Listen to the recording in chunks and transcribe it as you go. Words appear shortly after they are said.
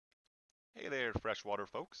Hey there, freshwater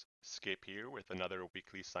folks. Skip here with another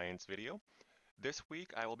weekly science video. This week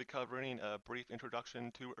I will be covering a brief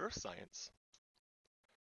introduction to Earth science.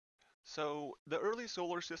 So, the early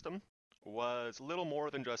solar system was little more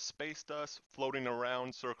than just space dust floating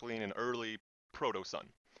around circling an early proto-sun.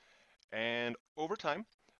 And over time,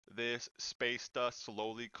 this space dust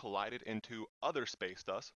slowly collided into other space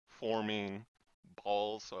dust, forming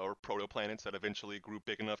balls or protoplanets that eventually grew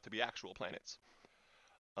big enough to be actual planets.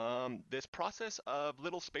 This process of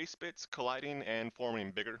little space bits colliding and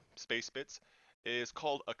forming bigger space bits is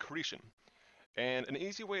called accretion. And an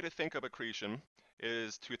easy way to think of accretion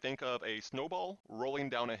is to think of a snowball rolling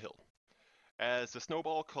down a hill. As the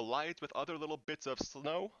snowball collides with other little bits of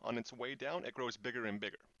snow on its way down, it grows bigger and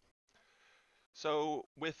bigger. So,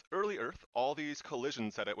 with early Earth, all these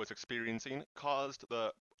collisions that it was experiencing caused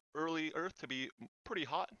the early Earth to be pretty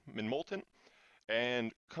hot and molten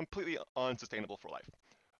and completely unsustainable for life.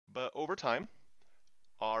 But over time,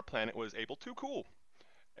 our planet was able to cool,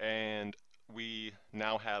 and we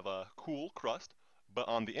now have a cool crust, but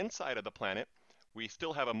on the inside of the planet, we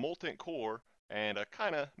still have a molten core and a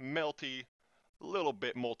kind of melty, little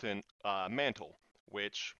bit molten mantle,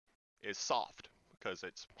 which is soft because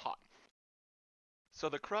it's hot. So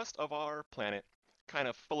the crust of our planet kind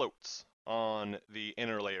of floats on the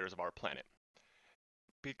inner layers of our planet.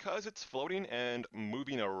 Because it's floating and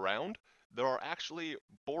moving around, there are actually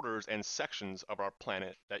borders and sections of our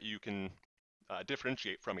planet that you can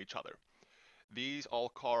differentiate from each other. These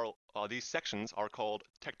sections are called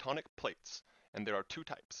tectonic plates, and there are two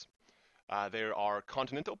types. There are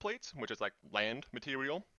continental plates, which is like land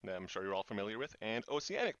material, that I'm sure you're all familiar with, and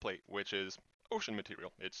oceanic plate, which is ocean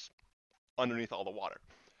material. It's underneath all the water.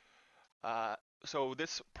 Uh, so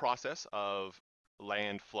this process of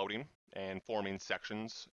land floating and forming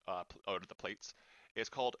sections out of the plates is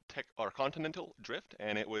called continental drift,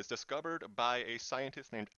 and it was discovered by a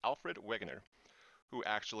scientist named Alfred Wegener, who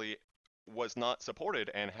actually was not supported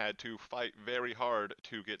and had to fight very hard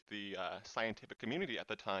to get the scientific community at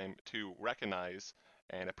the time to recognize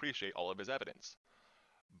and appreciate all of his evidence.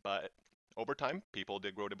 But over time, people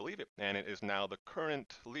did grow to believe it, and it is now the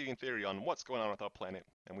current leading theory on what's going on with our planet,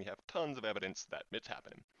 and we have tons of evidence that it's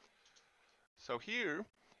happening. So here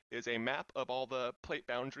is a map of all the plate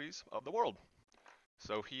boundaries of the world.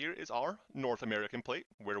 So here is our North American plate,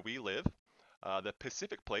 where we live. The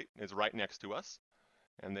Pacific plate is right next to us,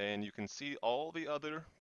 and then you can see all the other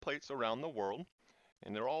plates around the world,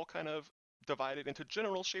 and they're all kind of divided into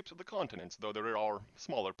general shapes of the continents, though there are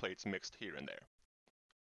smaller plates mixed here and there.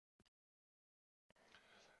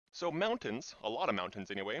 So mountains, a lot of mountains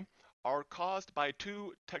anyway, are caused by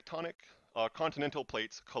two tectonic continental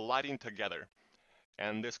plates colliding together.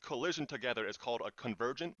 And this collision together is called a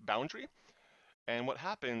convergent boundary. And what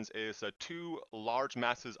happens is the two large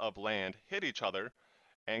masses of land hit each other,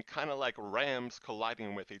 and kind of like rams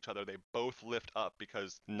colliding with each other, they both lift up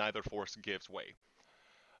because neither force gives way.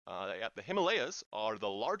 The Himalayas are the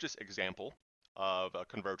largest example of a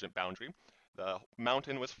convergent boundary. The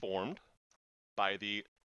mountain was formed by the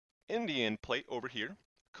Indian plate over here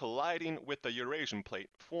colliding with the Eurasian plate,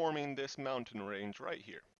 forming this mountain range right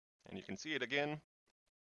here. And you can see it again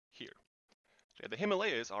here. So the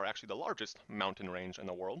Himalayas are actually the largest mountain range in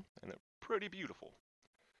the world, and they're pretty beautiful.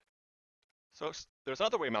 So there's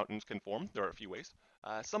another way mountains can form. There are a few ways.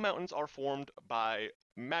 Some mountains are formed by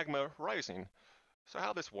magma rising. So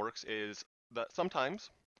how this works is that sometimes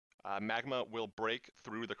magma will break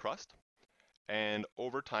through the crust, and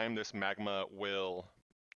over time this magma will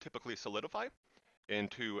typically solidify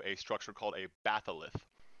into a structure called a batholith.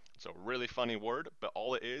 It's a really funny word, but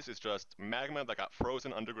all it is just magma that got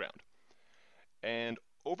frozen underground. And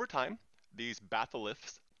over time, these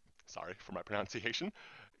batholiths, sorry for my pronunciation,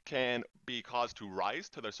 can be caused to rise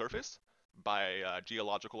to the surface by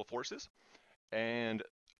geological forces. And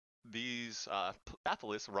these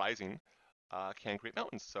batholiths rising can create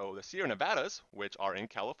mountains. So the Sierra Nevadas, which are in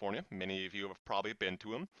California, many of you have probably been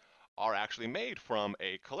to them, are actually made from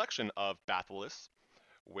a collection of batholiths,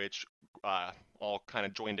 which all kind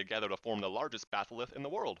of join together to form the largest batholith in the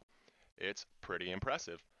world. It's pretty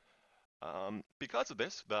impressive. Because of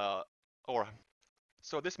this,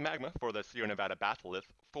 this magma for the Sierra Nevada batholith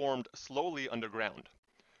formed slowly underground.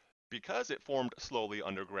 Because it formed slowly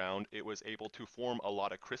underground, it was able to form a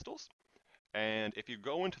lot of crystals. And if you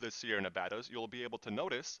go into the Sierra Nevadas, you'll be able to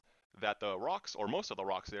notice that the rocks, or most of the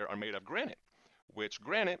rocks there, are made of granite, which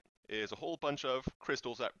granite is a whole bunch of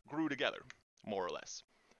crystals that grew together, more or less.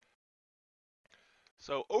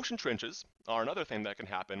 So ocean trenches are another thing that can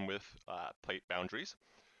happen with plate boundaries.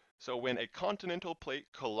 So when a continental plate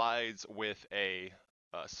collides with a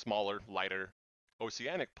smaller, lighter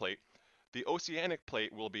oceanic plate, the oceanic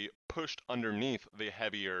plate will be pushed underneath the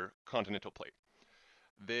heavier continental plate.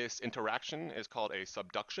 This interaction is called a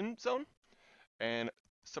subduction zone, and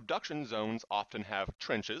subduction zones often have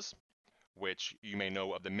trenches, which you may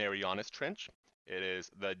know of the Marianas Trench. It is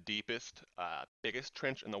the deepest, biggest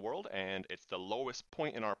trench in the world, and it's the lowest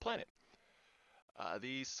point in our planet.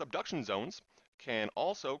 These subduction zones can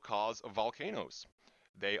also cause volcanoes.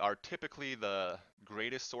 They are typically the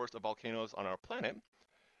greatest source of volcanoes on our planet.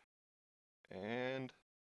 And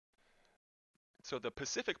so the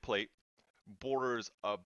Pacific plate borders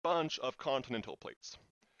a bunch of continental plates.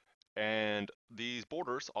 And these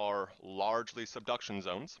borders are largely subduction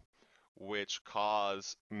zones, which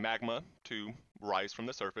cause magma to rise from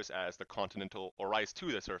the surface as the continental, or rise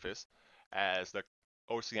to the surface as the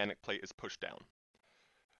oceanic plate is pushed down.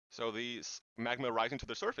 So these magma rising to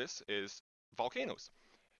the surface is volcanoes.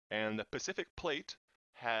 And the Pacific plate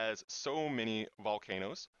has so many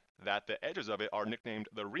volcanoes that the edges of it are nicknamed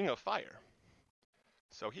the Ring of Fire.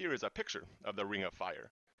 So here is a picture of the Ring of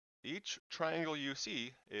Fire. Each triangle you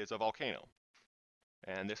see is a volcano.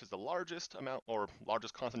 And this is the largest amount or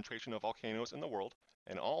largest concentration of volcanoes in the world,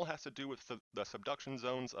 and all has to do with the subduction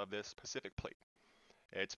zones of this Pacific plate.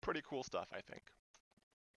 It's pretty cool stuff, I think.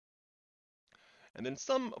 And then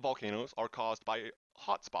some volcanoes are caused by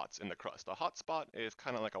hotspots in the crust. A hotspot is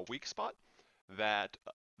kind of like a weak spot that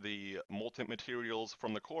the molten materials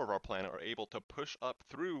from the core of our planet are able to push up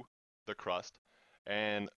through the crust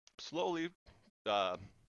and slowly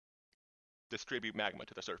distribute magma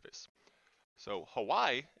to the surface. So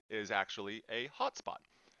Hawaii is actually a hotspot.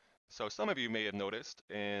 So some of you may have noticed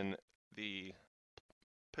in the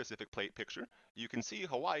Pacific plate picture, you can see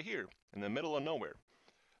Hawaii here in the middle of nowhere.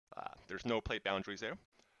 There's no plate boundaries there,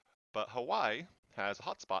 but Hawaii has a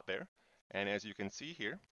hotspot there, and as you can see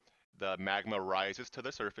here, the magma rises to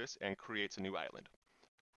the surface and creates a new island.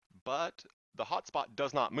 But the hotspot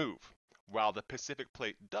does not move, while the Pacific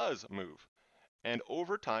plate does move. And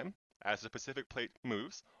over time, as the Pacific plate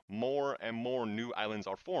moves, more and more new islands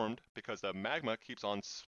are formed because the magma keeps on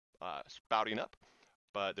spouting up,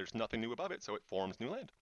 but there's nothing new above it, so it forms new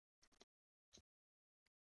land.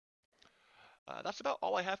 That's about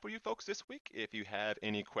all I have for you folks this week. If you have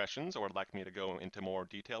any questions or would like me to go into more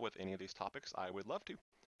detail with any of these topics, I would love to.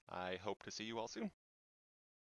 I hope to see you all soon.